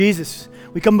Jesus,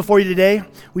 we come before you today.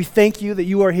 We thank you that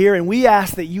you are here, and we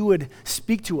ask that you would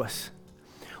speak to us.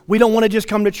 We don't want to just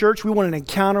come to church. We want an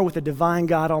encounter with the divine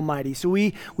God Almighty. So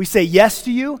we say yes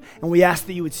to you, and we ask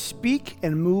that you would speak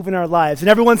and move in our lives. And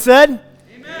everyone said?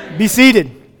 Amen. Be seated.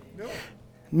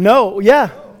 No, yeah.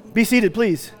 Be seated,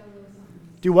 please.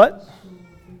 Do what?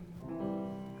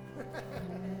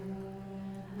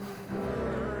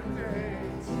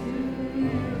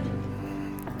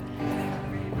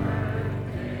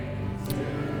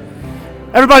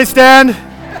 Everybody stand.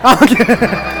 Okay.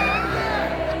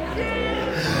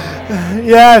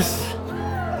 Yes.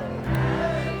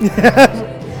 Yes.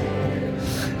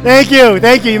 Thank you.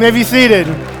 Thank you. You may be seated.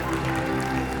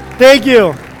 Thank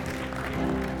you.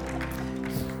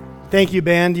 Thank you,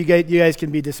 band. You guys can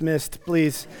be dismissed,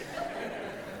 please.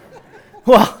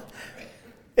 Well,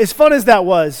 as fun as that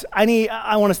was,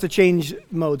 I want us to change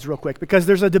modes real quick because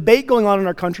there's a debate going on in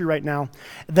our country right now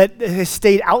that has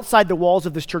stayed outside the walls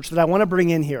of this church that I want to bring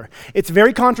in here. It's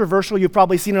very controversial. You've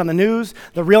probably seen it on the news,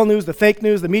 the real news, the fake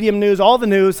news, the medium news, all the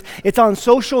news. It's on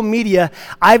social media.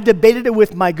 I've debated it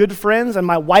with my good friends, and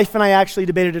my wife and I actually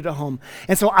debated it at home.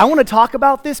 And so I want to talk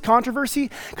about this controversy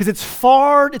because it's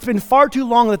been far too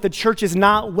long that the church has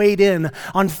not weighed in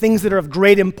on things that are of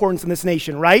great importance in this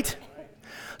nation, right?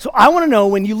 So I want to know,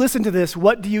 when you listen to this,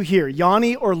 what do you hear,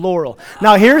 Yanni or Laurel?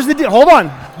 Now here's the deal. Hold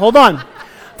on.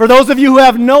 For those of you who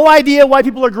have no idea why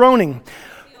people are groaning,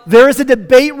 there is a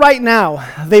debate right now.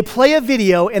 They play a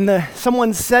video and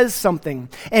someone says something,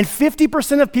 and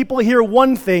 50% of people hear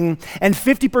one thing and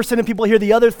 50% of people hear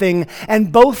the other thing,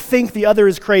 and both think the other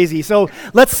is crazy. So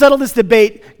let's settle this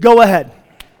debate. Go ahead.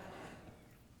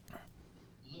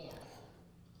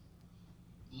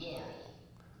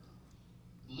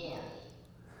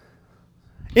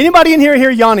 Anybody in here hear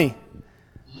Yanni?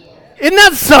 Yeah. Isn't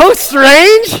that so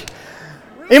strange?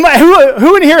 Anybody,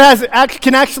 who in here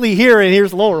can actually hear and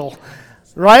hears Laurel?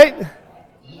 Right?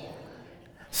 Yeah.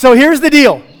 So here's the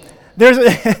deal. There's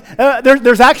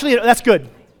actually, that's good.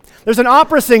 There's an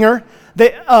opera singer.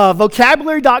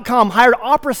 Vocabulary.com hired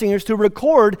opera singers to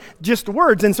record just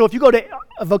words. And so if you go to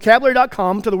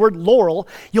vocabulary.com to the word Laurel,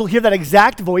 you'll hear that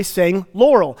exact voice saying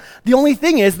Laurel. The only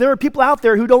thing is, there are people out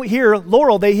there who don't hear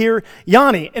Laurel, they hear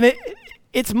Yanni. And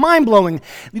it's mind-blowing.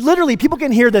 Literally, people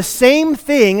can hear the same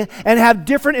thing and have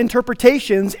different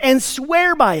interpretations and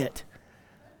swear by it.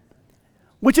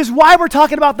 Which is why we're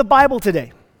talking about the Bible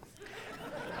today.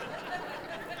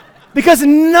 Because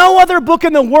no other book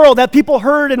in the world that people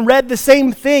heard and read the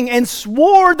same thing and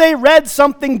swore they read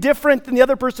something different than the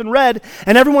other person read,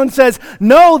 and everyone says,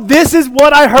 no, this is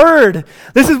what I heard.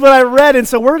 This is what I read. And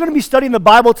so we're going to be studying the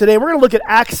Bible today. We're going to look at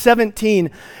Acts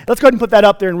 17. Let's go ahead and put that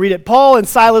up there and read it. Paul and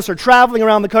Silas are traveling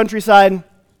around the countryside.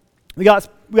 We got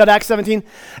Acts 17.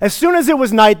 As soon as it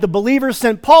was night, the believers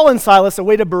sent Paul and Silas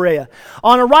away to Berea.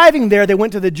 On arriving there, they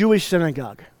went to the Jewish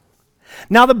synagogue.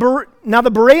 Now the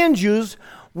Berean Jews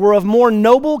were of more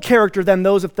noble character than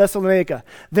those of Thessalonica.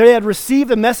 They had received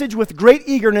the message with great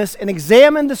eagerness and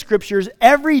examined the scriptures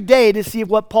every day to see if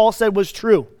what Paul said was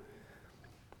true.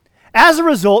 As a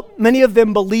result, many of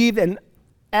them believed, and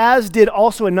as did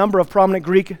also a number of prominent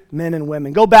Greek men and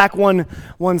women. Go back one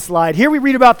slide. Here we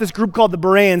read about this group called the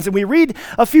Bereans, and we read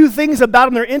a few things about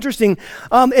them that are interesting.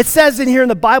 It says in here in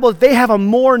the Bible that they have a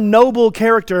more noble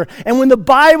character. And when the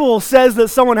Bible says that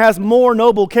someone has more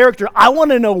noble character, I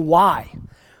want to know why.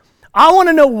 I want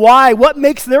to know why, what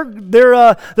makes their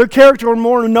character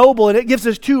more noble, and it gives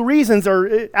us two reasons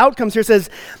or outcomes here. It says,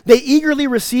 they eagerly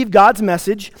received God's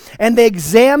message, and they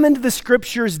examined the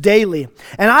scriptures daily.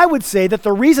 And I would say that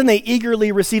the reason they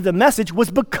eagerly received the message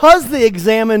was because they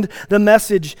examined the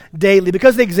message daily,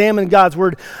 because they examined God's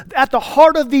word. At the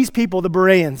heart of these people, the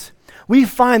Bereans, we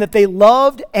find that they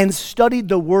loved and studied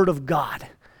the word of God.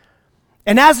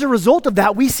 And as a result of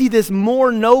that, we see this more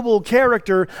noble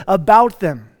character about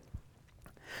them.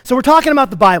 So we're talking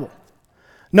about the Bible,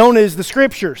 known as the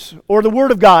Scriptures, or the Word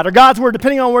of God, or God's Word,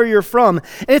 depending on where you're from.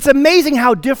 And it's amazing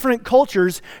how different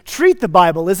cultures treat the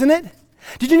Bible, isn't it?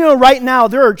 Did you know right now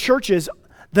there are churches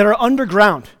that are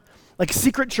underground, like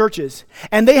secret churches,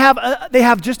 and they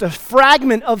have just a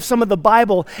fragment of some of the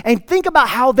Bible, and think about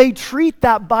how they treat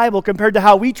that Bible compared to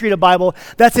how we treat a Bible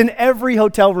that's in every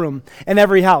hotel room and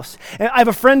every house. And I have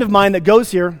a friend of mine that goes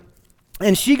here,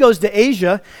 and she goes to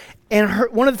Asia.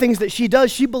 And one of the things that she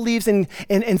does, she believes in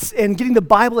getting the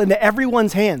Bible into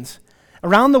everyone's hands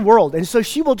around the world. And so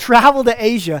she will travel to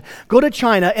Asia, go to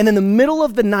China, and in the middle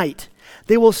of the night,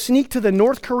 They will sneak to the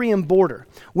North Korean border.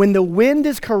 When the wind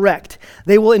is correct,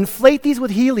 they will inflate these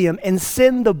with helium and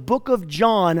send the book of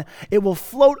John. It will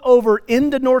float over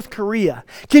into North Korea.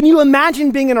 Can you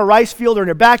imagine being in a rice field or in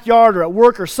your backyard or at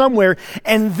work or somewhere,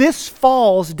 and this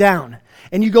falls down,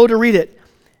 and you go to read it?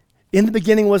 In the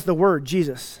beginning was the Word,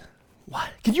 Jesus. What?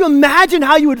 Can you imagine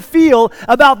how you would feel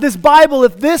about this Bible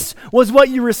if this was what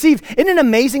you received? Isn't it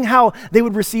amazing how they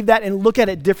would receive that and look at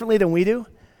it differently than we do?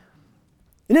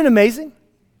 Isn't it amazing?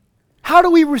 How do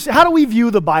we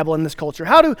view the Bible in this culture?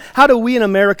 How do we in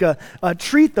America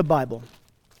treat the Bible?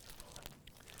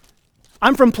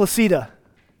 I'm from Placida,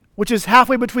 which is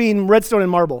halfway between Redstone and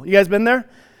Marble. You guys been there?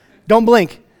 Don't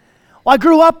blink. Well, I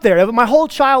grew up there my whole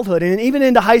childhood and even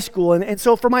into high school. And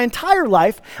so for my entire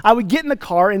life, I would get in the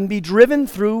car and be driven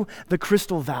through the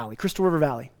Crystal River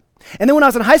Valley. And then when I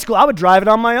was in high school, I would drive it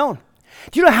on my own.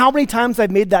 Do you know how many times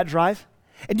I've made that drive?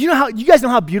 And do you guys know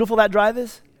how beautiful that drive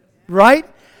is? Right?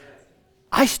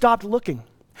 I stopped looking.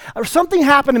 Something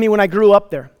happened to me when I grew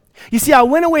up there. You see, I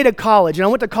went away to college, and I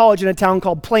went to college in a town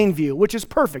called Plainview, which is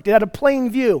perfect. It had a plain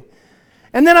view.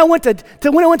 And then I went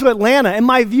to Atlanta, and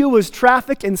my view was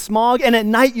traffic and smog, and at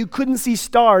night you couldn't see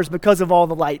stars because of all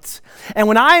the lights. And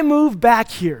when I moved back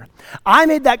here, I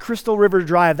made that Crystal River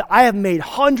Drive that I have made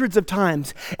hundreds of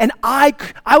times, and I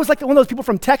was like one of those people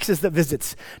from Texas that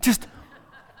visits, just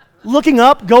looking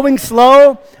up, going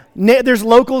slow. There's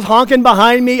locals honking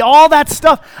behind me, all that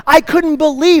stuff. I couldn't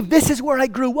believe this is where I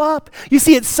grew up. You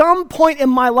see, at some point in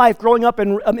my life, growing up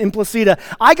in Placida,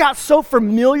 I got so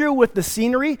familiar with the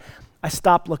scenery, I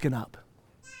stopped looking up.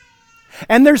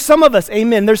 And there's some of us,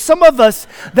 amen, there's some of us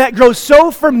that grow so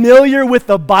familiar with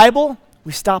the Bible,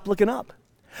 we stop looking up.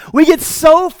 We get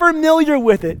so familiar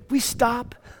with it, we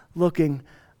stop looking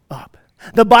up.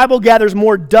 The Bible gathers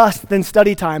more dust than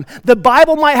study time. The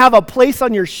Bible might have a place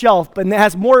on your shelf, but it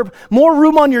has more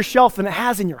room on your shelf than it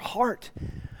has in your heart.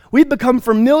 We've become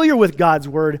familiar with God's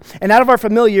Word, and out of our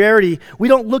familiarity, we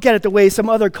don't look at it the way some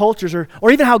other cultures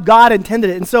or even how God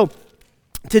intended it. And so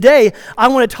today, I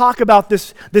want to talk about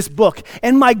this book,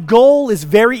 and my goal is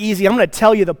very easy. I'm going to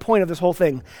tell you the point of this whole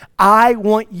thing. I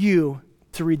want you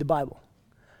to read the Bible.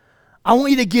 I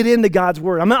want you to get into God's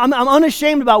Word. I'm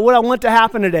unashamed about what I want to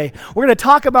happen today. We're going to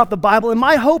talk about the Bible, and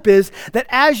my hope is that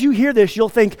as you hear this, you'll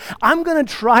think, I'm going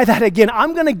to try that again.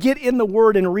 I'm going to get in the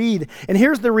Word and read. And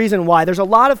here's the reason why. There's a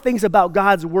lot of things about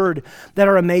God's Word that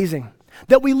are amazing,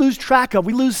 that we lose track of,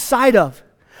 we lose sight of.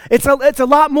 It's a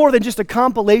lot more than just a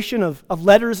compilation of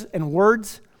letters and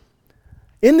words.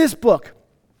 In this book,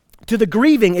 to the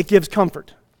grieving, it gives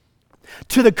comfort.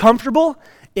 To the comfortable,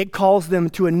 it calls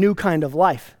them to a new kind of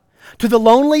life. To the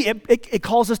lonely, it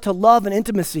calls us to love and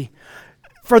intimacy.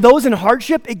 For those in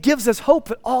hardship, it gives us hope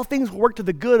that all things will work to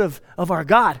the good of our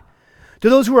God. To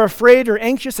those who are afraid or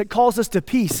anxious, it calls us to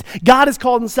peace. God is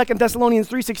called in 2 Thessalonians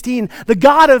 3:16, the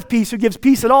God of peace who gives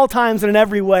peace at all times and in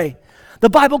every way. The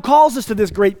Bible calls us to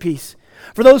this great peace.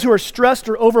 For those who are stressed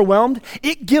or overwhelmed,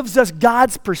 it gives us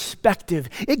God's perspective.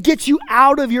 It gets you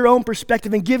out of your own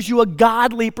perspective and gives you a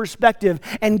godly perspective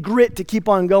and grit to keep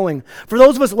on going. For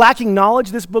those of us lacking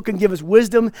knowledge, this book can give us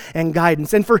wisdom and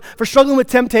guidance. And for struggling with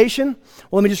temptation,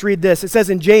 well, let me just read this. It says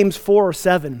in James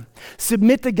 4:7,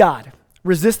 submit to God,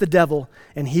 resist the devil,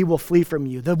 and he will flee from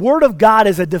you. The Word of God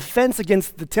is a defense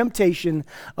against the temptation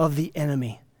of the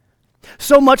enemy.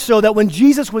 So much so that when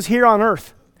Jesus was here on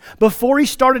earth, before he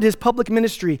started his public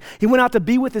ministry, he went out to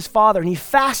be with his Father, and he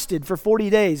fasted for 40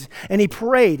 days, and he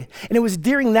prayed. And it was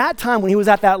during that time when he was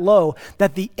at that low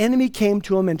that the enemy came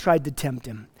to him and tried to tempt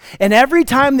him. And every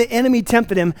time the enemy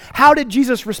tempted him, how did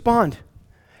Jesus respond?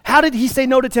 How did he say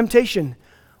no to temptation?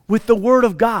 With the Word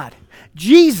of God.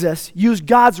 Jesus used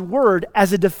God's Word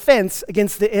as a defense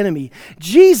against the enemy.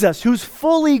 Jesus, who's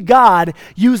fully God,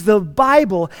 used the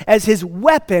Bible as his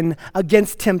weapon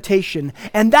against temptation.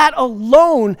 And that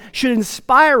alone should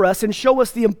inspire us and show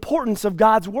us the importance of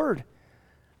God's Word.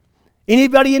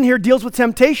 Anybody in here deals with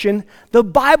temptation, the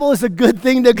Bible is a good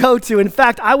thing to go to. In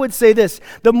fact, I would say this,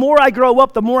 the more I grow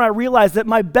up, the more I realize that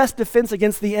my best defense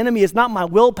against the enemy is not my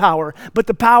willpower, but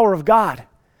the power of God.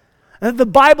 And the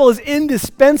Bible is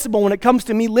indispensable when it comes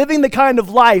to me living the kind of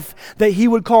life that he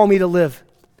would call me to live.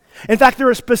 In fact, there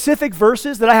are specific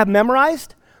verses that I have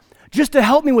memorized just to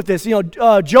help me with this. Job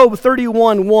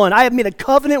 31:1, I have made a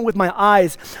covenant with my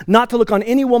eyes not to look on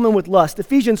any woman with lust.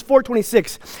 Ephesians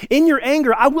 4:26, in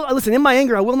my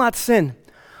anger I will not sin.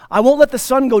 I won't let the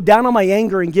sun go down on my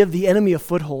anger and give the enemy a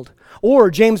foothold. Or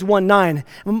James 1:9,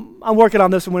 I'm working on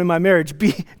this one in my marriage.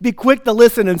 Be quick to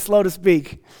listen and slow to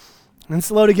speak. And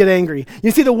slow to get angry.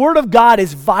 You see, the Word of God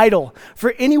is vital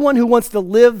for anyone who wants to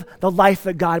live the life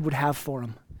that God would have for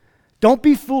him. Don't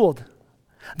be fooled.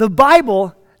 The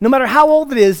Bible, no matter how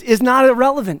old it is not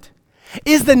irrelevant.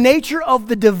 Is the nature of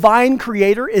the divine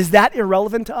creator, is that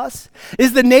irrelevant to us?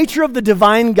 Is the nature of the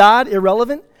divine God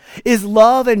irrelevant? Is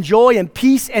love and joy and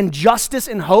peace and justice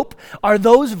and hope, are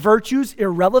those virtues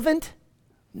irrelevant?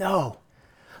 No.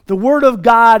 The Word of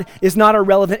God is not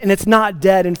irrelevant and it's not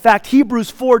dead. In fact,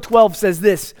 Hebrews 4:12 says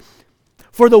this,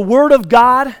 "For the Word of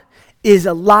God is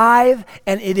alive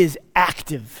and it is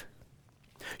active,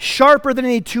 sharper than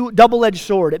any double-edged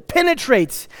sword. It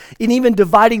penetrates in even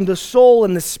dividing the soul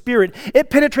and the spirit. It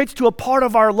penetrates to a part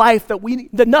of our life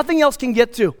that nothing else can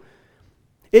get to.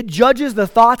 It judges the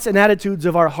thoughts and attitudes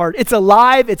of our heart. It's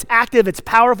alive, it's active, it's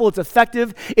powerful, it's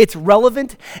effective, it's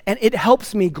relevant, and it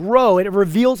helps me grow. It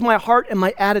reveals my heart and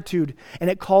my attitude, and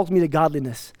it calls me to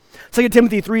godliness." 2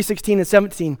 Timothy 3:16 and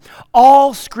 17.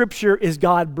 All Scripture is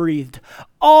God-breathed.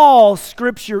 All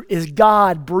Scripture is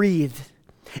God-breathed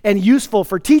and useful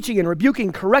for teaching and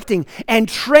rebuking, correcting, and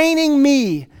training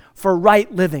me for right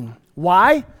living.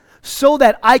 Why? So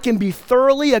that I can be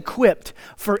thoroughly equipped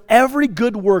for every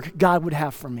good work God would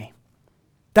have for me.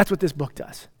 That's what this book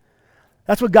does.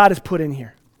 That's what God has put in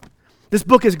here. This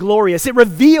book is glorious. It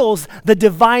reveals the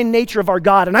divine nature of our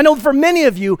God. And I know for many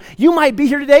of you, you might be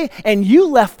here today and you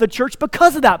left the church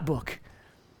because of that book.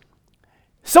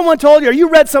 Someone told you, or you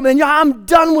read something, and I'm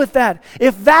done with that.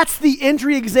 If that's the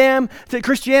entry exam to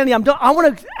Christianity, I'm done. I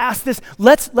want to ask this.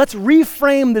 Let's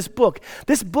reframe this book.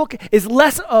 This book is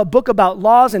less a book about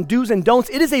laws and do's and don'ts.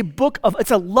 It is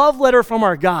it's a love letter from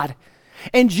our God.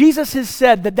 And Jesus has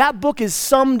said that book is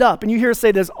summed up, and you hear us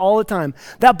say this all the time,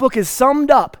 that book is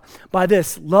summed up by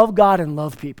this: love God and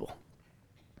love people.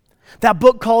 That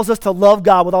book calls us to love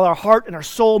God with all our heart and our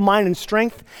soul, mind, and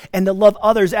strength, and to love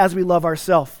others as we love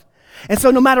ourselves. And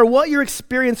so no matter what your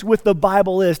experience with the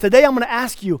Bible is, today I'm going to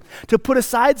ask you to put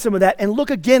aside some of that and look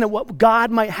again at what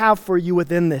God might have for you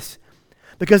within this.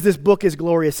 Because this book is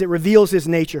glorious. It reveals His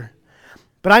nature.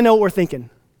 But I know what we're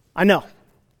thinking. I know.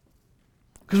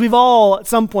 Because we've all at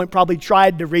some point probably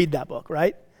tried to read that book,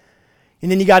 right?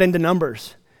 And then you got into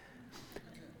Numbers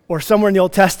or somewhere in the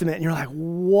Old Testament and you're like,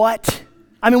 what?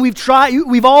 I mean,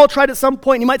 we've all tried at some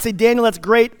point. And you might say, Daniel, that's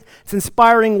great. It's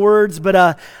inspiring words,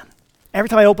 but every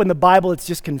time I open the Bible, it's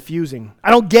just confusing.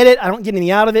 I don't get it. I don't get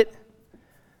anything out of it.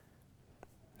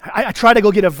 I try to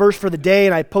go get a verse for the day,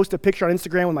 and I post a picture on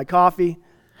Instagram with my coffee,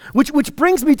 which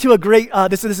brings me to a great,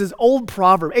 this is old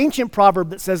proverb, ancient proverb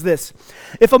that says this: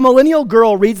 if a millennial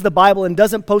girl reads the Bible and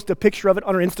doesn't post a picture of it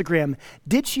on her Instagram,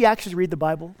 did she actually read the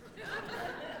Bible?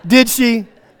 Did she?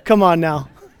 Come on now.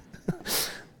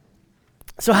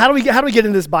 So how do we get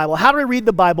into this Bible? How do we read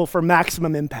the Bible for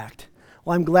maximum impact?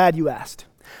 Well, I'm glad you asked.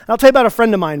 And I'll tell you about a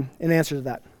friend of mine in answer to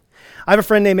that. I have a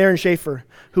friend named Aaron Schaefer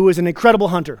who is an incredible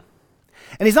hunter.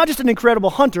 And he's not just an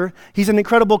incredible hunter, he's an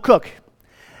incredible cook.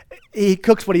 He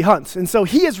cooks what he hunts. And so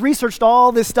he has researched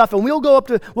all this stuff, and we'll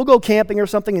go camping or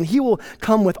something, and he will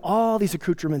come with all these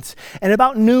accoutrements. And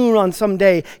about noon on some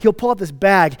day, he'll pull out this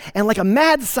bag, and like a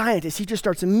mad scientist, he just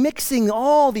starts mixing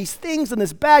all these things in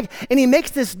this bag, and he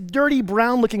makes this dirty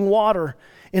brown-looking water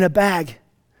in a bag.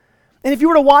 And if you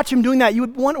were to watch him doing that, you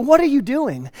would wonder, what are you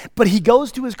doing? But he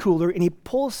goes to his cooler and he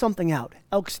pulls something out,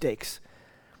 elk steaks.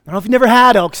 I don't know if you've never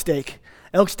had elk steak.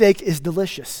 Elk steak is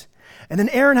delicious. And then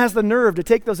Aaron has the nerve to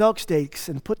take those elk steaks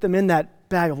and put them in that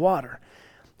bag of water,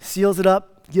 seals it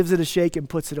up, gives it a shake, and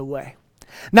puts it away.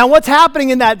 Now what's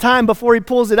happening in that time before he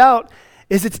pulls it out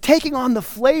is it's taking on the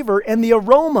flavor and the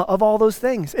aroma of all those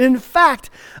things. And in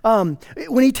fact, when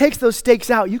he takes those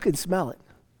steaks out, you can smell it.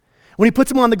 When he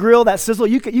puts them on the grill, that sizzle,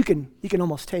 you can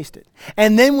almost taste it.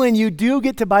 And then when you do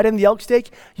get to bite into the elk steak,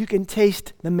 you can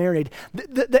taste the marinade.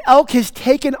 The elk has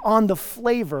taken on the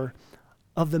flavor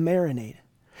of the marinade.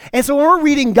 And so when we're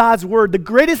reading God's word, the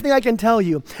greatest thing I can tell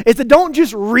you is to don't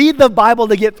just read the Bible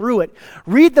to get through it.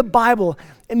 Read the Bible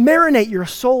and marinate your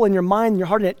soul and your mind and your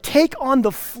heart in it. Take on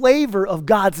the flavor of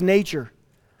God's nature.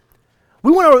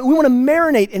 We want to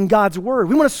marinate in God's word.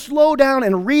 We want to slow down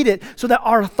and read it so that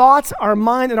our thoughts, our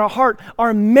mind, and our heart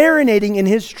are marinating in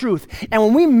His truth. And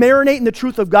when we marinate in the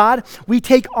truth of God, we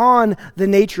take on the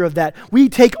nature of that. We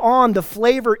take on the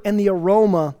flavor and the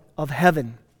aroma of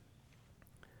heaven.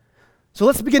 So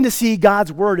let's begin to see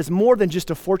God's word as more than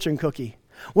just a fortune cookie.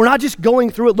 We're not just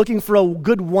going through it looking for a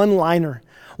good one-liner.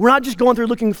 We're not just going through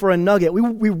looking for a nugget.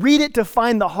 We read it to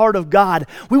find the heart of God.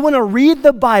 We want to read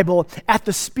the Bible at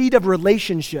the speed of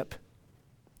relationship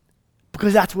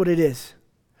because that's what it is.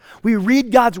 We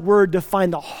read God's word to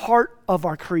find the heart of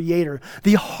our Creator,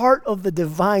 the heart of the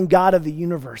divine God of the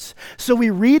universe. So we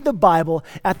read the Bible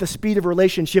at the speed of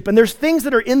relationship, and there's things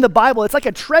that are in the Bible. It's like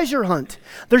a treasure hunt.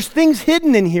 There's things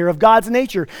hidden in here of God's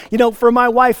nature. You know, for my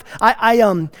wife, I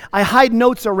hide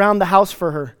notes around the house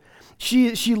for her.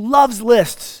 She loves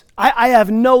lists. I have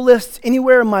no lists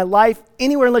anywhere in my life,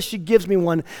 anywhere unless she gives me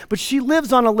one, but she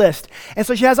lives on a list. And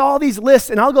so she has all these lists,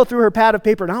 and I'll go through her pad of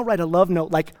paper, and I'll write a love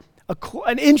note like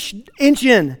an inch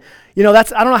in. You know, I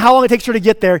don't know how long it takes her to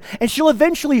get there. And she'll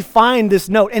eventually find this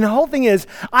note. And the whole thing is,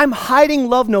 I'm hiding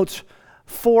love notes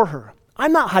for her.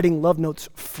 I'm not hiding love notes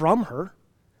from her.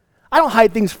 I don't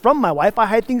hide things from my wife. I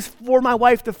hide things for my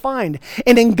wife to find.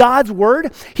 And in God's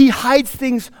word, he hides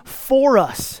things for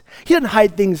us. He doesn't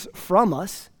hide things from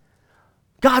us.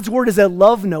 God's word is a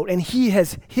love note, and he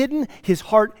has hidden his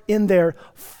heart in there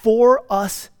for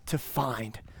us to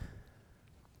find.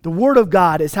 The word of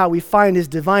God is how we find his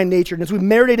divine nature, and as we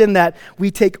marinate in that, we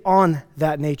take on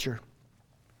that nature.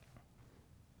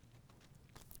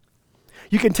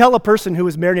 You can tell a person who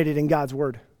is marinated in God's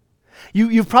word.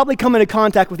 You've probably come into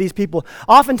contact with these people.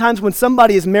 Oftentimes when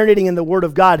somebody is marinating in the word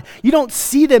of God, you don't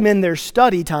see them in their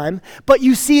study time, but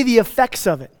you see the effects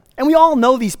of it. And we all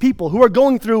know these people who are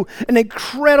going through an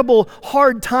incredible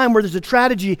hard time where there's a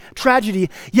tragedy,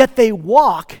 yet they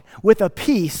walk with a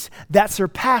peace that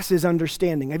surpasses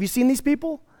understanding. Have you seen these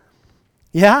people?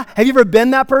 Yeah? Have you ever been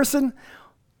that person?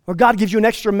 Or God gives you an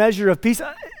extra measure of peace?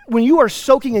 When you are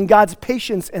soaking in God's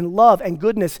patience and love and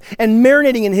goodness and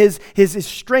marinating in his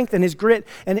strength and his grit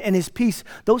and his peace,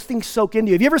 those things soak into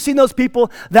you. Have you ever seen those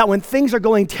people that when things are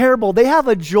going terrible, they have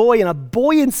a joy and a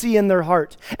buoyancy in their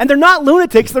heart? And they're not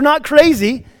lunatics, they're not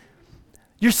crazy.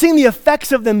 You're seeing the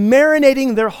effects of them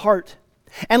marinating their heart.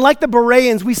 And like the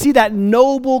Bereans, we see that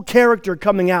noble character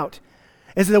coming out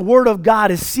as the word of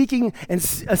God is seeking and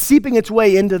seeping its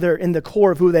way into the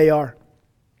core of who they are.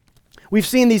 We've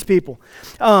seen these people.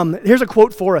 Here's a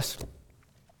quote for us.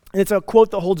 And it's a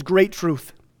quote that holds great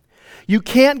truth. You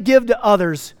can't give to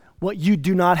others what you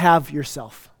do not have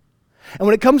yourself. And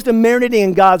when it comes to marinating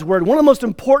in God's word, one of the most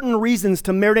important reasons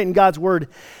to marinate in God's word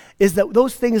is that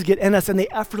those things get in us and they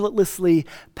effortlessly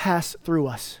pass through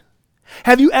us.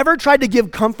 Have you ever tried to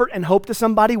give comfort and hope to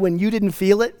somebody when you didn't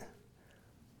feel it?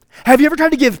 Have you ever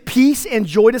tried to give peace and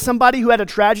joy to somebody who had a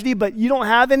tragedy but you don't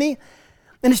have any?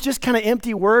 And it's just kind of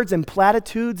empty words and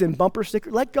platitudes and bumper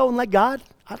stickers. Let go and let God.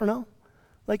 I don't know.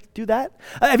 Like, do that.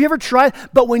 Have you ever tried?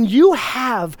 But when you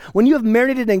have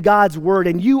marinated in God's word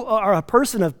and you are a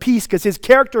person of peace because his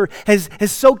character has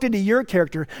soaked into your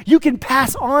character, you can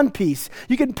pass on peace.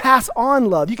 You can pass on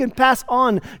love. You can pass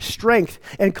on strength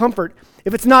and comfort.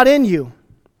 If it's not in you,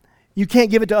 you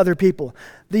can't give it to other people.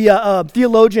 The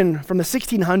theologian from the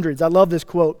 1600s, I love this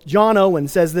quote. John Owen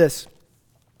says this: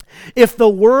 if the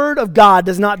word of God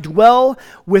does not dwell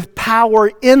with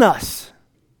power in us,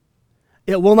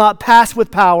 it will not pass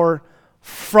with power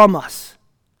from us.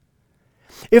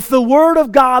 If the word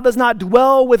of God does not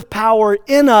dwell with power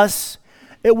in us,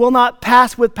 it will not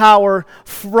pass with power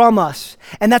from us.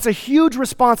 And that's a huge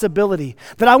responsibility,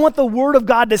 that I want the word of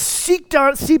God to seep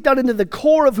down into the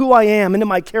core of who I am, into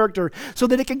my character, so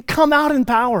that it can come out in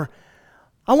power.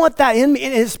 I want that in me,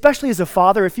 and especially as a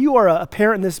father. If you are a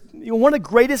parent, one of the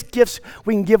greatest gifts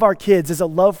we can give our kids is a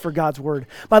love for God's word.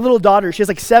 My little daughter, she has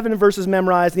like 7 verses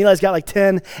memorized, and Eli's got like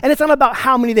 10. And it's not about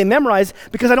how many they memorize,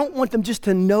 because I don't want them just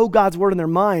to know God's word in their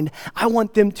mind. I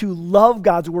want them to love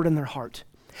God's word in their heart.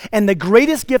 And the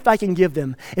greatest gift I can give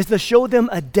them is to show them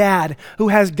a dad who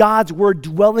has God's word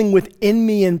dwelling within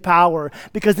me in power,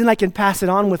 because then I can pass it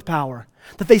on with power.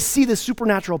 That they see the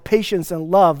supernatural patience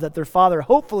and love that their father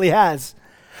hopefully has.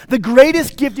 The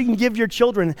greatest gift you can give your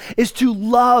children is to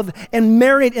love and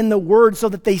marinate in the word so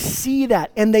that they see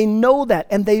that and they know that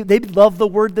and they love the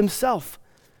word themselves.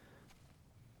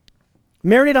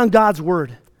 Marinate on God's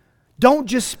word. Don't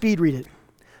just speed read it.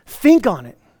 Think on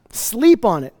it. Sleep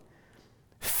on it.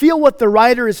 Feel what the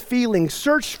writer is feeling.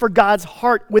 Search for God's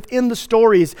heart within the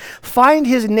stories. Find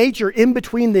his nature in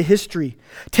between the history.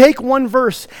 Take one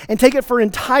verse and take it for an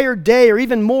entire day or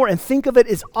even more and think of it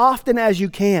as often as you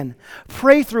can.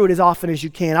 Pray through it as often as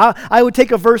you can. I would take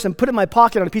a verse and put it in my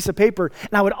pocket on a piece of paper,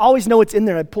 and I would always know it's in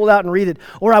there. I'd pull it out and read it.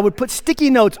 Or I would put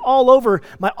sticky notes all over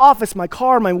my office, my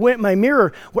car, my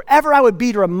mirror, wherever I would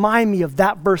be to remind me of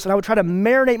that verse. And I would try to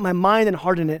marinate my mind and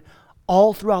heart in it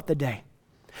all throughout the day.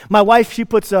 My wife, she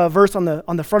puts a verse on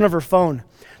the front of her phone.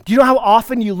 Do you know how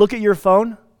often you look at your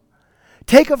phone?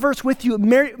 Take a verse with you,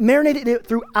 marinate it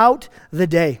throughout the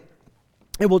day.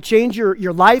 It will change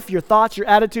your life, your thoughts, your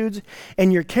attitudes,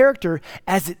 and your character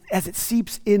as it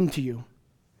seeps into you.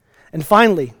 And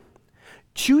finally,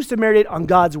 Choose to marinate on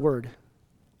God's word.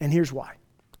 And here's why.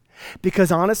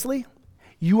 Because honestly,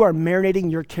 you are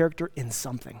marinating your character in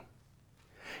something.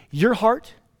 Your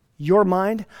heart, your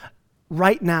mind,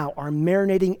 right now are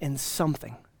marinating in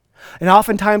something. And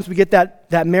oftentimes we get that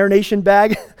marination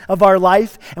bag of our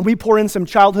life and we pour in some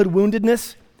childhood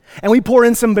woundedness, and we pour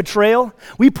in some betrayal,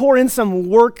 we pour in some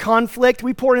work conflict,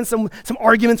 we pour in some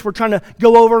arguments we're trying to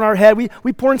go over in our head,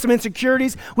 we pour in some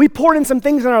insecurities, we pour in some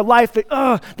things in our life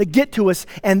that get to us,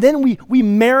 and then we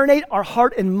marinate our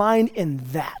heart and mind in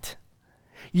that.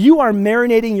 You are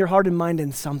marinating your heart and mind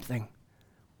in something.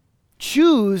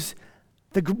 Choose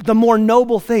the more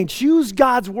noble thing. Choose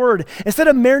God's word. Instead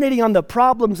of marinating on the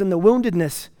problems and the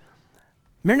woundedness,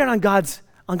 marinate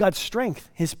on God's strength,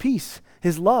 his peace,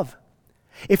 his love.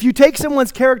 If you take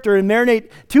someone's character and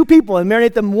marinate two people and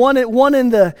marinate them one in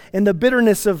the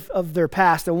bitterness of their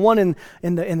past and one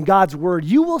in God's word,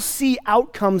 you will see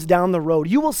outcomes down the road.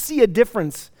 You will see a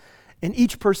difference in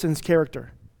each person's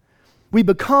character. We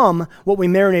become what we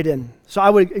marinate in. So I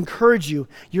would encourage you,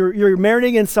 you're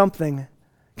marinating in something,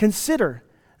 consider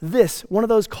this, one of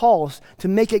those calls to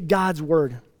make it God's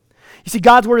word. You see,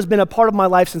 God's word has been a part of my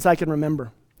life since I can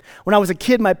remember. When I was a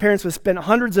kid, my parents would spend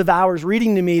hundreds of hours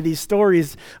reading to me these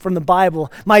stories from the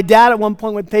Bible. My dad at one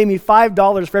point would pay me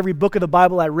 $5 for every book of the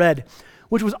Bible I read,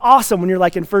 which was awesome when you're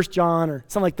like in 1 John or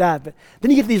something like that. But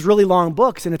then you get these really long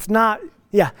books and it's not,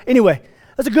 anyway,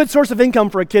 that's a good source of income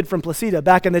for a kid from Placida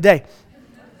back in the day.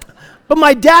 But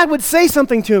my dad would say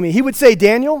something to me. He would say,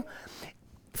 Daniel,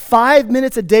 5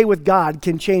 minutes a day with God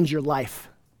can change your life.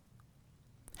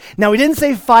 Now, he didn't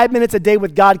say 5 minutes a day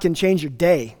with God can change your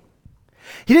day.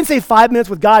 He didn't say 5 minutes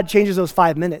with God changes those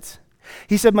 5 minutes.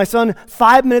 He said, my son,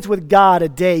 5 minutes with God a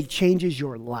day changes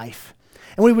your life.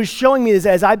 And what he was showing me is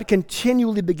as I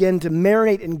continually begin to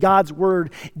marinate in God's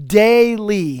word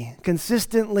daily,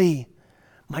 consistently,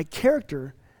 my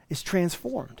character is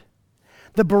transformed.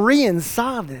 The Bereans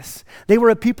saw this. They were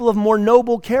a people of more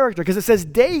noble character because it says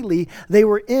daily they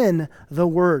were in the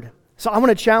word. So I want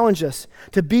to challenge us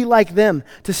to be like them,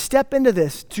 to step into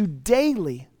this, to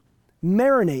daily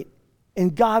marinate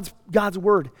in God's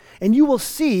word. And you will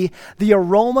see the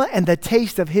aroma and the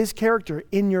taste of his character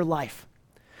in your life.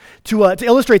 To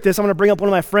illustrate this, I'm going to bring up one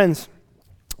of my friends.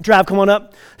 Trav, come on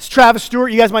up. It's Travis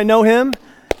Stewart. You guys might know him.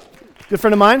 Good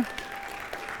friend of mine.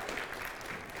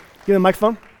 Give him the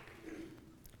microphone.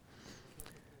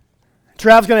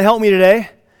 Trav's going to help me today.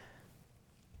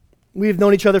 We've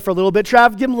known each other for a little bit.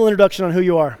 Trav, give him a little introduction on who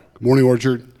you are. Good morning,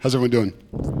 Orchard. How's everyone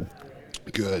doing?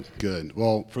 Good.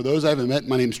 Well, for those I haven't met,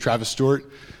 my name is Travis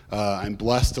Stewart. I'm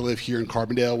blessed to live here in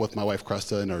Carbondale with my wife,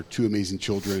 Cresta, and our two amazing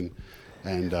children.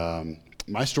 And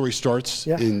my story starts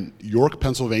in York,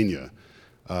 Pennsylvania.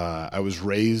 I was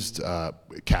raised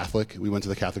Catholic. We went to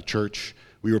the Catholic church.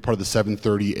 We were part of the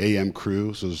 7:30 a.m.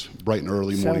 crew, so it was bright and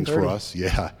early mornings for us.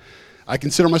 Yeah. I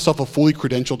consider myself a fully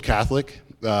credentialed Catholic.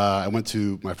 I went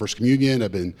to my first communion.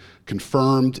 I've been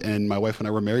confirmed, and my wife and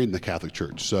I were married in the Catholic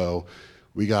church. So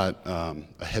we got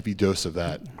a heavy dose of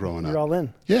that growing up. You're all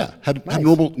in. Yeah, had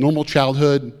normal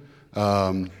childhood.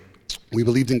 We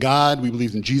believed in God. We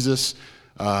believed in Jesus.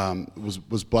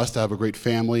 Was blessed to have a great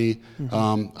family.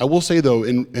 Mm-hmm. I will say though,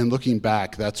 in looking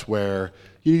back, that's where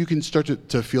you can start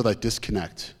to feel that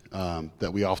disconnect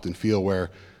that we often feel, where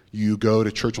you go to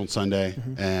church on Sunday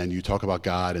and you talk about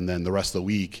God, and then the rest of the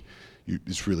week,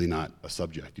 it's really not a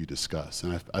subject you discuss.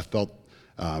 And I felt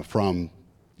from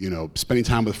spending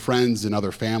time with friends and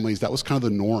other families, that was kind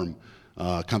of the norm,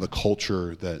 kind of the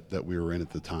culture that we were in at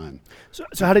the time. So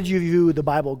how did you view the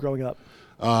Bible growing up?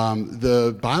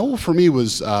 The Bible for me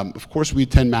was, of course, we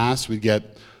attend Mass. We'd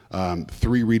get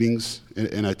 3 readings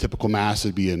in a typical Mass.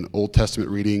 It'd be an Old Testament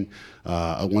reading,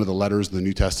 one of the letters of the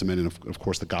New Testament, and of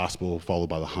course the Gospel, followed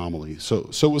by the homily. So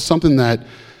it was something that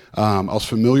I was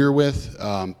familiar with,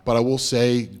 but I will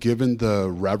say, given the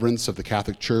reverence of the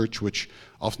Catholic Church, which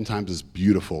oftentimes is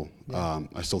beautiful,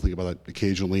 I still think about that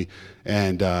occasionally,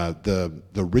 and the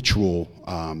ritual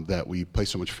that we place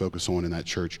so much focus on in that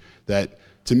church, that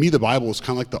to me the Bible is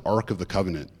kind of like the Ark of the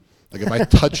Covenant. Like if I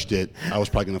touched it, I was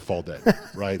probably going to fall dead,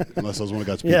 right? Unless I was one of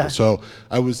God's people. Yeah. So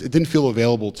it didn't feel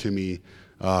available to me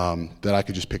that I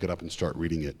could just pick it up and start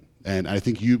reading it. And I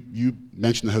think you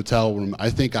mentioned the hotel room. I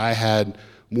think I had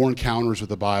more encounters with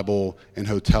the Bible in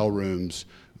hotel rooms,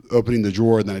 opening the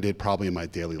drawer, than I did probably in my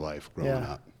daily life growing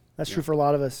up. That's true for a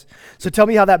lot of us. So tell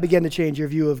me how that began to change your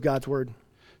view of God's Word.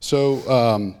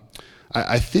 So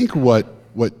I think what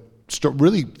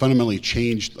really fundamentally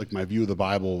changed like my view of the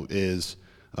Bible is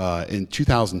in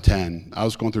 2010, I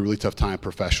was going through a really tough time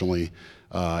professionally,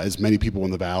 as many people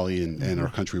in the Valley and our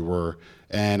country were.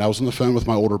 And I was on the phone with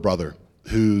my older brother.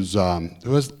 who has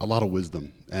a lot of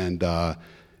wisdom, and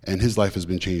his life has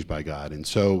been changed by God. And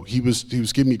so he was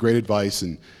giving me great advice,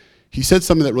 and he said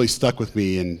something that really stuck with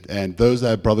me. And those that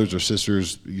have brothers or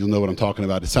sisters, you'll know what I'm talking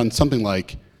about. It sounds something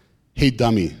like, "Hey,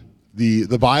 dummy,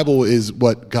 the Bible is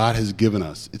what God has given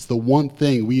us. It's the one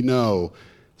thing we know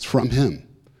is from Him,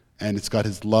 and it's got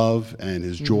His love and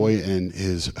His joy and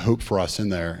His hope for us in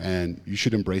there, and you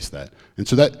should embrace that." And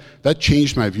so that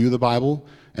changed my view of the Bible.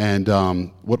 And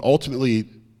what ultimately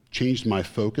changed my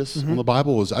focus on the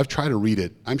Bible was I've tried to read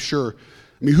it. I'm sure,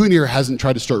 who in here hasn't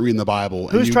tried to start reading the Bible?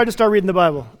 Who's tried to start reading the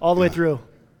Bible all the way through?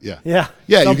 Yeah. Yeah.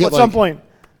 Yeah. At some point.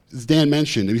 As Dan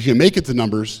mentioned, if you can make it to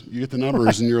numbers, you get the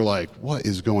numbers and you're like, what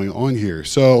is going on here?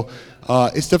 So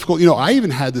it's difficult. I even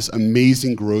had this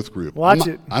amazing growth group. Watch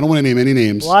it. I don't want to name any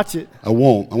names. Watch it. I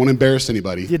won't. I won't embarrass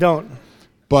anybody. You don't.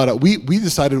 But we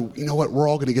decided, you know what, we're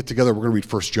all going to get together. We're going to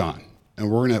read 1 John. And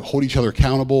we're going to hold each other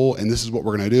accountable, and this is what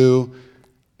we're going to do.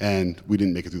 And we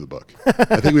didn't make it through the book.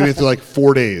 I think we made it through like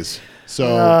 4 days.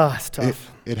 So it's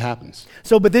tough. It happens.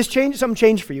 So, but something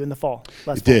changed for you in the fall.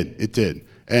 It did.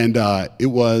 And it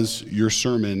was your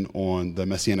sermon on the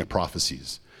Messianic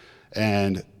prophecies.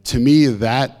 And to me,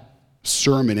 that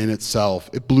sermon in itself,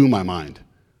 it blew my mind.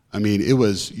 It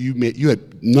was, you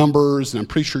had numbers, and I'm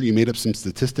pretty sure you made up some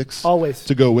statistics. Always.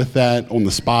 To go with that on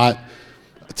the spot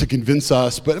to convince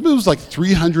us. But it was like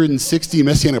 360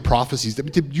 Messianic prophecies.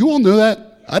 Did you all know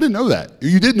that? I didn't know that.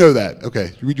 You did know that.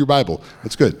 Okay, you read your Bible.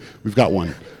 That's good. We've got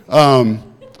one.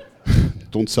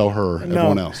 Don't sell her,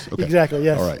 everyone else. Okay. Exactly,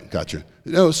 yes. All right, gotcha.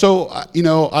 So,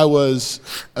 I was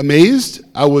amazed.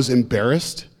 I was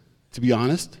embarrassed, to be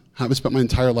honest. I've spent my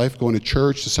entire life going to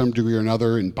church to some degree or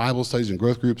another in Bible studies and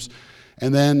growth groups.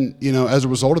 And then, as a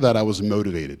result of that, I was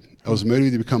motivated. I was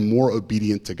motivated to become more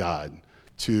obedient to God,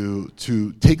 to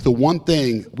take the one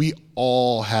thing we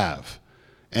all have,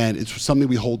 and it's something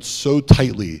we hold so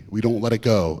tightly, we don't let it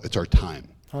go. It's our time,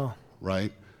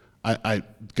 right?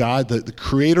 God, the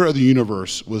creator of the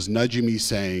universe, was nudging me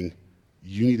saying,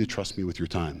 you need to trust me with your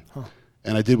time.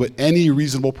 And I did what any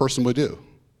reasonable person would do.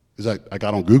 Is I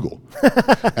got on Google.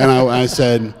 And I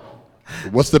said,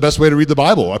 what's the best way to read the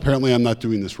Bible? Apparently I'm not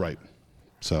doing this right.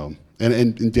 So,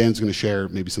 and Dan's going to share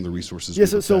maybe some of the resources. Yeah,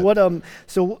 you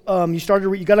started,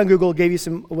 you got on Google, gave you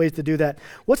some ways to do that.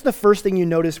 What's the first thing you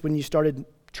noticed when you started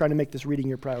trying to make this reading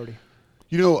your priority?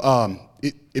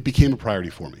 It became a priority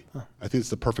for me. I think it's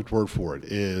the perfect word for it,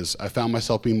 is I found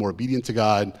myself being more obedient to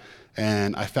God,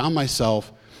 and I found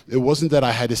myself, it wasn't that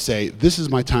I had to say, this is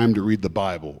my time to read the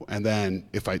Bible, and then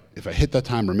if I hit that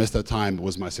time or missed that time,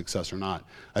 was my success or not.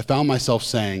 I found myself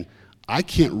saying, I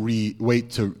can't wait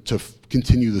to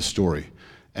continue the story.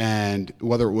 And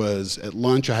whether it was at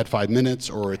lunch, I had 5 minutes,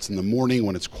 or it's in the morning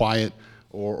when it's quiet,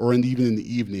 or even in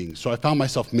the evening. So I found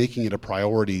myself making it a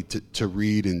priority to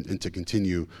read and to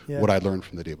continue what I learned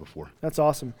from the day before. That's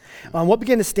awesome. What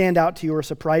began to stand out to you or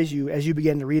surprise you as you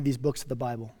began to read these books of the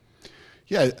Bible?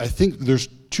 Yeah, I think there's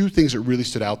 2 things that really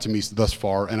stood out to me thus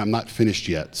far, and I'm not finished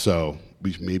yet, so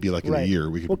maybe like in a year.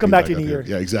 We'll come back to you in a year.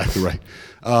 Yeah, exactly right.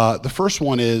 The first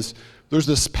one is, there's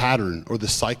this pattern or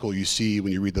this cycle you see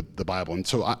when you read the Bible. And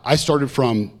so I started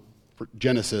from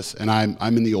Genesis, and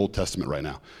I'm in the Old Testament right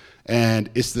now. And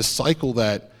it's this cycle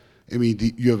that,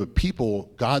 you have a people,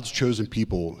 God's chosen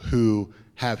people, who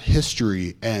have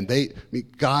history, and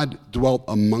God dwelt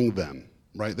among them,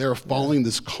 right? They're following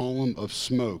this column of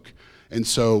smoke. And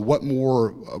so what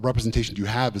more representation do you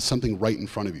have is something right in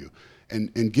front of you.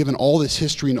 And given all this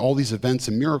history and all these events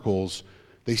and miracles,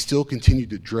 they still continue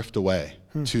to drift away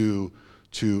to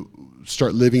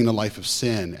start living a life of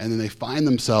sin. And then they find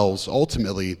themselves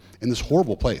ultimately in this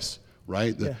horrible place,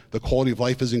 right? The quality of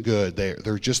life isn't good.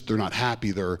 They're not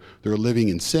happy. They're living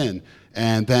in sin.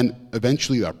 And then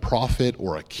eventually a prophet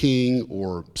or a king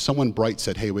or someone bright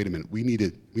said, hey, wait a minute, we need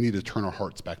to turn our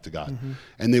hearts back to God.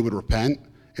 And they would repent,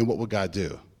 and what would God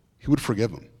do? He would forgive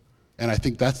them. And I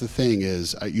think that's the thing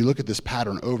is, you look at this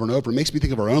pattern over and over, it makes me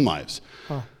think of our own lives.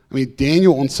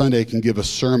 Daniel on Sunday can give a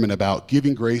sermon about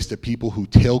giving grace to people who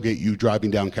tailgate you driving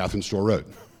down Catherine Store Road.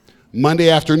 Monday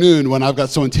afternoon, when I've got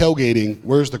someone tailgating,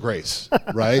 where's the grace,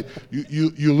 right?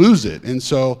 You lose it. And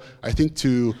so I think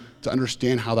to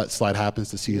understand how that slide happens,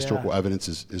 to see historical evidence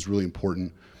is really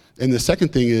important. And the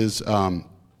second thing is, I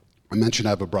mentioned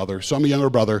I have a brother. So I'm a younger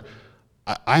brother.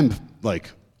 I'm like,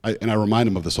 and I remind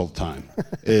him of this all the time,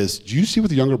 is do you see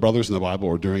what the younger brothers in the Bible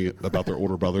are doing about their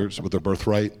older brothers with their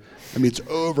birthright? It's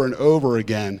over and over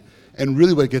again. And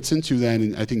really what it gets into then,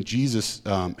 and I think Jesus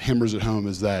hammers it home,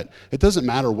 is that it doesn't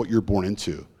matter what you're born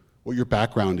into, what your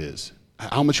background is,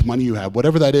 how much money you have,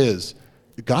 whatever that is,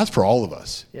 God's for all of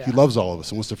us. He loves all of us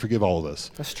and wants to forgive all of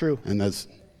us. That's true. And that's...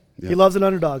 He loves an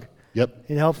underdog. Yep.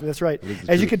 It helps. That's right. That is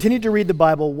the As you truth. continued to read the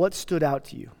Bible, what stood out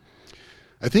to you?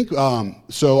 I think,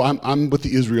 so I'm with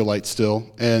the Israelites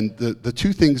still, and the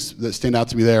two things that stand out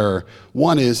to me there are,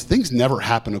 one is things never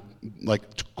happen like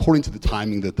according to the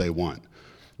timing that they want,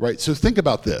 right? So think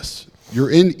about this.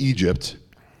 You're in Egypt,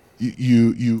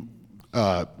 you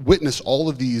witness all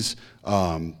of these,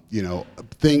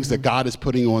 things that God is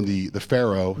putting on the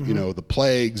Pharaoh, the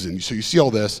plagues, and so you see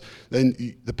all this,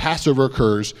 then the Passover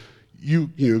occurs, you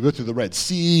go through the Red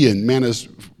Sea, and manna's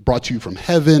brought to you from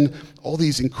heaven, all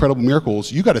these incredible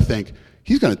miracles. You got to think,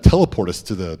 he's going to teleport us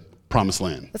to the promised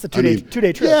land. That's a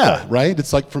two-day trip. Yeah, right?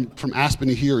 It's like from Aspen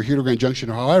to here, or here to Grand Junction,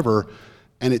 or however,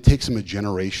 and it takes him a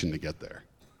generation to get there.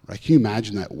 Right? Can you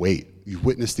imagine that wait? You've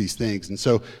witnessed these things. And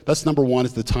so that's number one,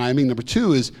 is the timing. Number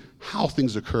two is how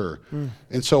things occur.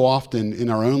 And so often in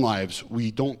our own lives,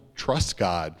 we don't trust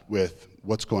God with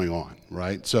what's going on,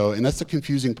 right? So, and that's the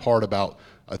confusing part about,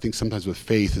 I think sometimes with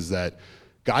faith, is that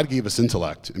God gave us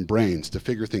intellect and brains to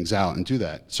figure things out and do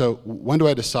that. So when do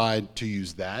I decide to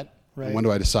use that? Right. And when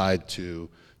do I decide to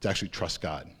actually trust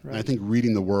God? Right. And I think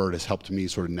reading the Word has helped me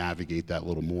sort of navigate that a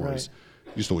little more. Right. Is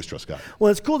you just always trust God. Well,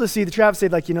 it's cool to see the Travis say,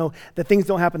 that things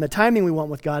don't happen the timing we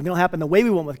want with God. They don't happen the way we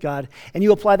want with God. And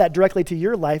you apply that directly to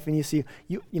your life, and you see,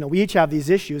 we each have these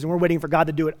issues, and we're waiting for God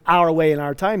to do it our way in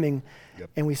our timing. Yep.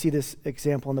 And we see this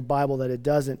example in the Bible that it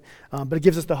doesn't. But it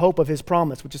gives us the hope of his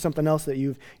promise, which is something else that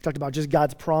you talked about, just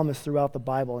God's promise throughout the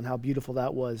Bible and how beautiful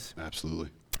that was. Absolutely.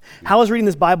 How has reading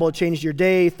this Bible changed your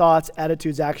day, thoughts,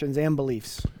 attitudes, actions, and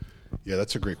beliefs? Yeah,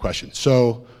 that's a great question.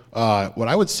 So what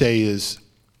I would say is,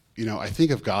 I think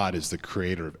of God as the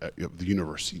creator of the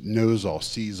universe. He knows all,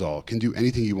 sees all, can do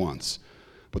anything he wants.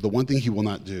 But the one thing he will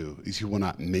not do is he will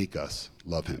not make us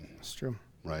love him. That's true.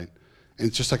 Right? And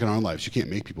it's just like in our own lives. You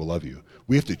can't make people love you.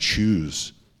 We have to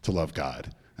choose to love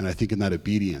God. And I think in that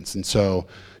obedience. And so,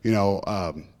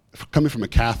 coming from a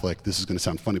Catholic, this is going to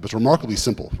sound funny, but it's remarkably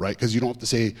simple, right? Because you don't have to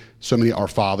say so many Our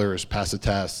Fathers, pass the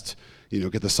test,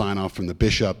 get the sign off from the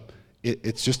bishop.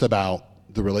 It's just about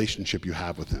the relationship you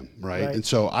have with him, right? And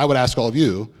so I would ask all of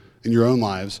you in your own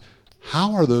lives,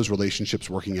 how are those relationships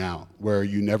working out where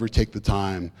you never take the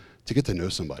time to get to know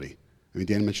somebody? I mean,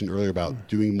 Dan mentioned earlier about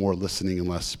doing more listening and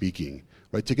less speaking,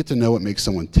 right? To get to know what makes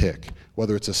someone tick,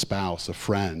 whether it's a spouse, a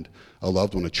friend, a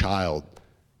loved one, a child,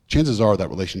 chances are that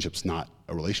relationship's not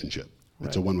a relationship.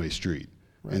 It's a one-way street.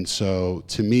 Right. And so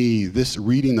to me, this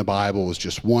reading the Bible is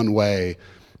just one way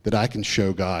that I can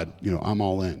show God, I'm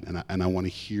all in, and I want to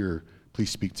hear, please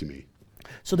speak to me.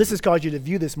 So this has caused you to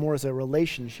view this more as a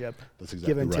relationship, That's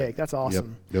exactly give and right. take. That's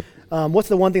awesome. Yep. What's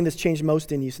the one thing that's changed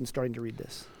most in you since starting to read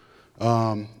this?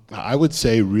 I would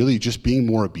say really just being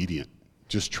more obedient,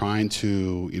 just trying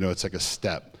to, it's like a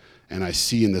step. And I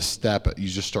see in this step, you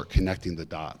just start connecting the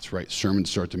dots, right? Sermons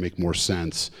start to make more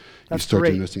sense. That's you start great.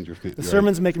 doing those things. The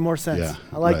sermon's making more sense. Yeah,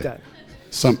 I like right. that.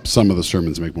 Some of the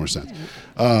sermons make more sense.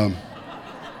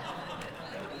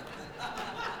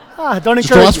 Don't Just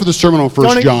encourage ask for the sermon on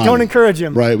 1 John. Don't encourage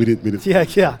him. Right, we didn't.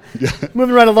 Yeah.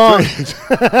 Moving right along.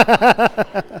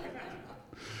 I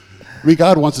mean,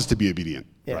 God wants us to be obedient,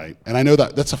 Yeah. right? And I know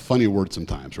that's a funny word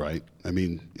sometimes, right? I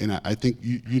mean, and I think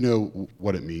you know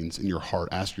what it means in your heart.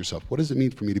 Ask yourself, what does it mean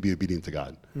for me to be obedient to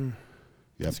God? Yep.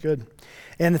 That's good.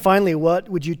 And finally, what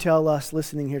would you tell us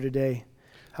listening here today?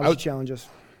 How would you challenge us?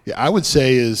 Yeah, I would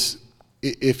say is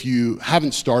if you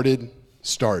haven't started,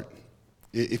 start.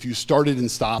 If you started and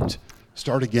stopped,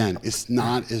 start again. It's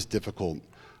not as difficult.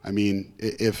 I mean,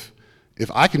 if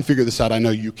I can figure this out, I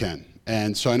know you can.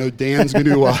 And so I know Dan's going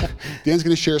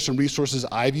to share some resources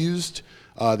I've used.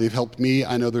 They've helped me.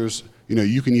 I know there's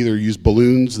you can either use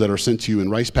balloons that are sent to you in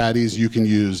rice paddies. You can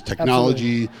use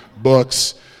technology,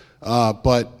 books,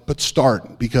 but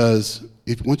start, because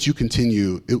once you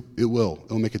continue,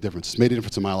 it'll make a difference. It's made a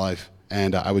difference in my life,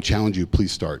 and I would challenge you.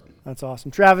 Please start. That's awesome.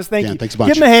 Travis, thank you. Thanks a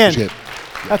bunch. Give him a hand. Appreciate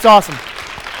it. That's awesome.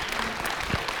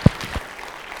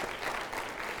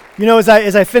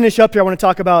 As I finish up here, I want to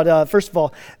talk about, first of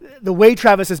all, the way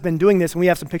Travis has been doing this, and we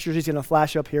have some pictures he's going to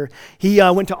flash up here. He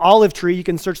went to Olive Tree. You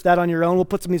can search that on your own. We'll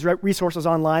put some of these resources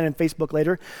online and Facebook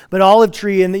later. But Olive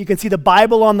Tree, and you can see the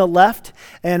Bible on the left,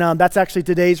 and that's actually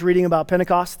today's reading about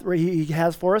Pentecost he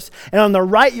has for us. And on the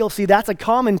right, you'll see that's a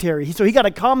commentary. So he got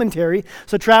a commentary.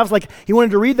 So Travis, he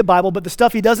wanted to read the Bible, but the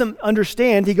stuff he doesn't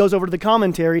understand, he goes over to the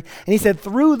commentary. And he said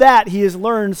through that, he has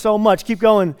learned so much. Keep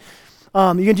going.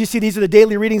 You can just see these are the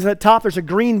daily readings. At the top, there's a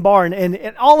green bar,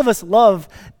 and all of us love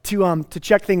to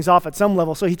check things off at some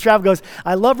level. So Trav goes,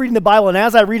 I love reading the Bible, and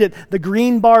as I read it, the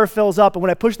green bar fills up, and when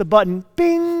I push the button,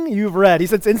 bing, you've read. He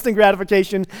said it's instant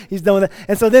gratification. He's done with it.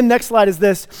 And so then next slide is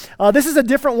this. This is a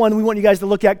different one we want you guys to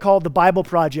look at called the Bible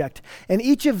Project. And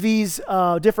each of these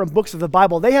different books of the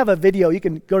Bible, they have a video. You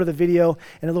can go to the video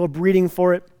and a little reading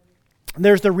for it.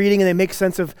 There's the reading, and they make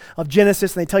sense of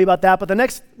Genesis, and they tell you about that. But the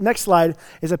next slide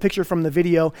is a picture from the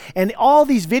video. And all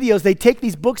these videos, they take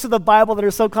these books of the Bible that are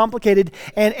so complicated,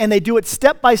 and they do it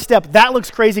step by step. That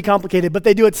looks crazy complicated, but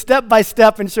they do it step by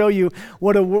step and show you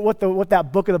what that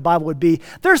book of the Bible would be.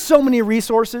 There's so many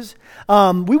resources.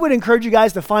 We would encourage you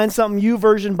guys to find something,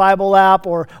 YouVersion Bible app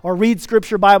or Read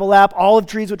Scripture Bible app. Olive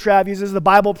Trees, what Trav uses, the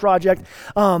Bible Project.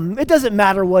 It doesn't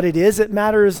matter what it is. It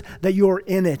matters that you're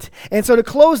in it. And so to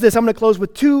close this, I'm going to close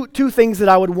with two things that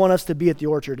I would want us to be at the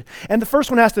Orchard. And the first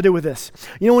one has to do with this.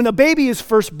 You know, when a baby is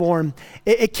first born,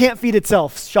 it can't feed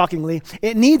itself, shockingly.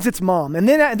 It needs its mom, and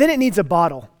then it needs a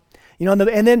bottle. You know,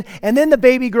 and then the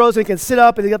baby grows and it can sit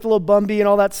up and they got the little Bumby and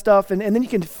all that stuff, and then you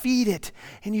can feed it,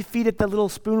 and you feed it the little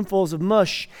spoonfuls of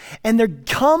mush. And there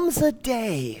comes a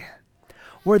day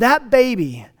where that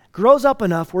baby grows up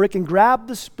enough where it can grab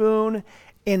the spoon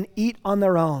and eat on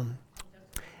their own.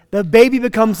 The baby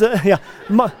becomes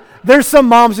there's some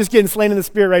moms just getting slain in the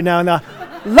spirit right now.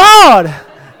 Lord,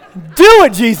 do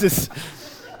it, Jesus.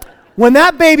 When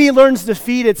that baby learns to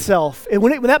feed itself, and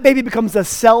when that baby becomes a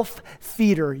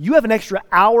self-feeder, you have an extra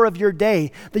hour of your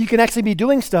day that you can actually be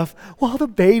doing stuff while the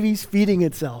baby's feeding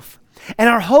itself. And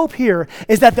our hope here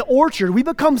is that the Orchard, we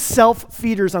become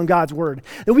self-feeders on God's Word.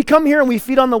 That we come here and we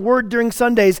feed on the Word during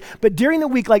Sundays, but during the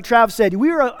week, like Trav said,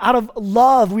 we are out of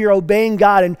love, we are obeying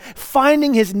God and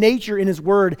finding His nature in His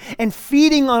Word and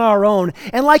feeding on our own.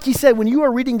 And like he said, when you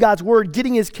are reading God's Word,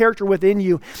 getting His character within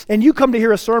you, and you come to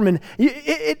hear a sermon,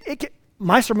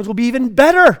 my sermons will be even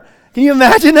better. Can you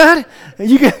imagine that?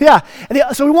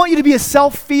 So we want you to be a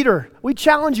self-feeder. We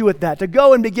challenge you with that, to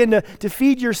go and begin to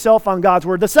feed yourself on God's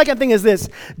Word. The second thing is this: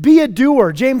 be a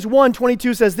doer. James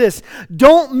 1:22 says this: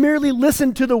 don't merely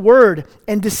listen to the Word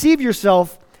and deceive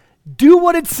yourself. Do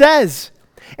what it says.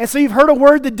 And so you've heard a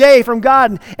word today from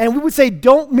God, and we would say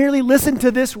don't merely listen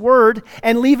to this word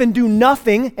and leave and do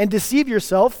nothing and deceive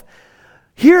yourself.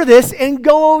 Hear this and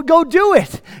go do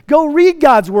it. Go read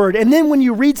God's Word. And then when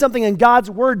you read something in God's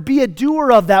Word, be a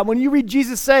doer of that. When you read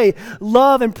Jesus say,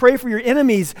 love and pray for your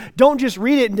enemies, don't just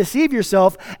read it and deceive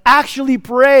yourself. Actually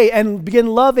pray and begin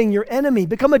loving your enemy.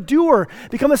 Become a doer.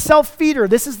 Become a self-feeder.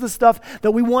 This is the stuff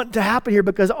that we want to happen here,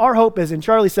 because our hope is, and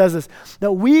Charlie says this,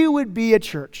 that we would be a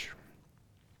church.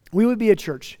 We would be a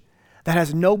church that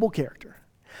has noble character.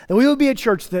 That we would be a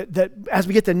church that as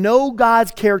we get to know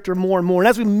God's character more and more, and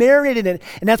as we marinate in it,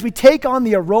 and as we take on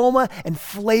the aroma and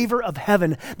flavor of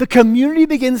heaven, the community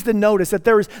begins to notice that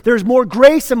there's more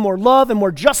grace and more love and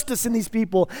more justice in these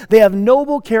people. They have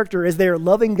noble character as they are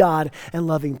loving God and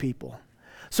loving people.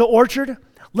 So Orchard,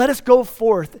 let us go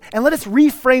forth and let us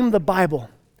reframe the Bible.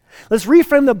 Let's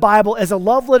reframe the Bible as a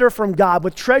love letter from God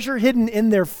with treasure hidden in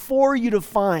there for you to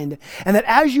find. And that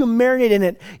as you marinate in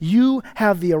it, you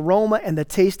have the aroma and the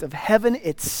taste of heaven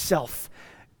itself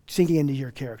sinking into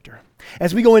your character.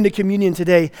 As we go into communion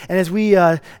today, and as we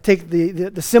take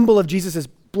the symbol of Jesus'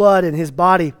 blood and His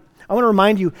body, I want to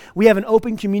remind you, we have an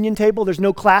open communion table. There's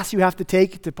no class you have to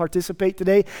take to participate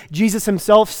today. Jesus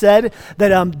Himself said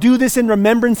that do this in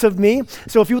remembrance of me.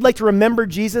 So if you would like to remember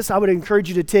Jesus, I would encourage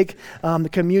you to take the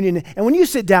communion. And when you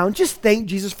sit down, just thank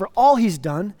Jesus for all He's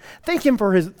done. Thank Him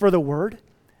for the Word.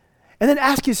 And then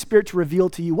ask His Spirit to reveal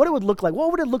to you what it would look like.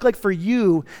 What would it look like for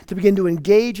you to begin to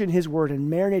engage in His Word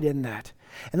and marinate in that?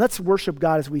 And let's worship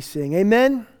God as we sing.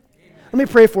 Amen? Let me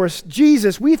pray for us.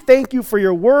 Jesus, we thank You for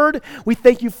Your Word. We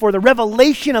thank You for the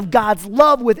revelation of God's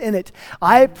love within it.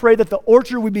 I pray that the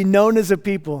Orchard would be known as a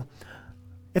people.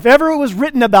 If ever it was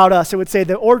written about us, it would say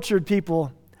the Orchard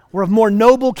people were of more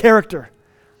noble character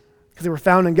because they were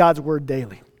found in God's Word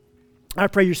daily. I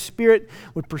pray Your Spirit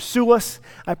would pursue us.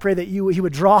 I pray that He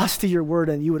would draw us to Your Word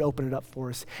and You would open it up for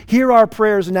us. Hear our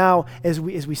prayers now as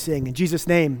we sing. In Jesus'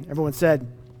 name, everyone said,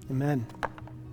 amen.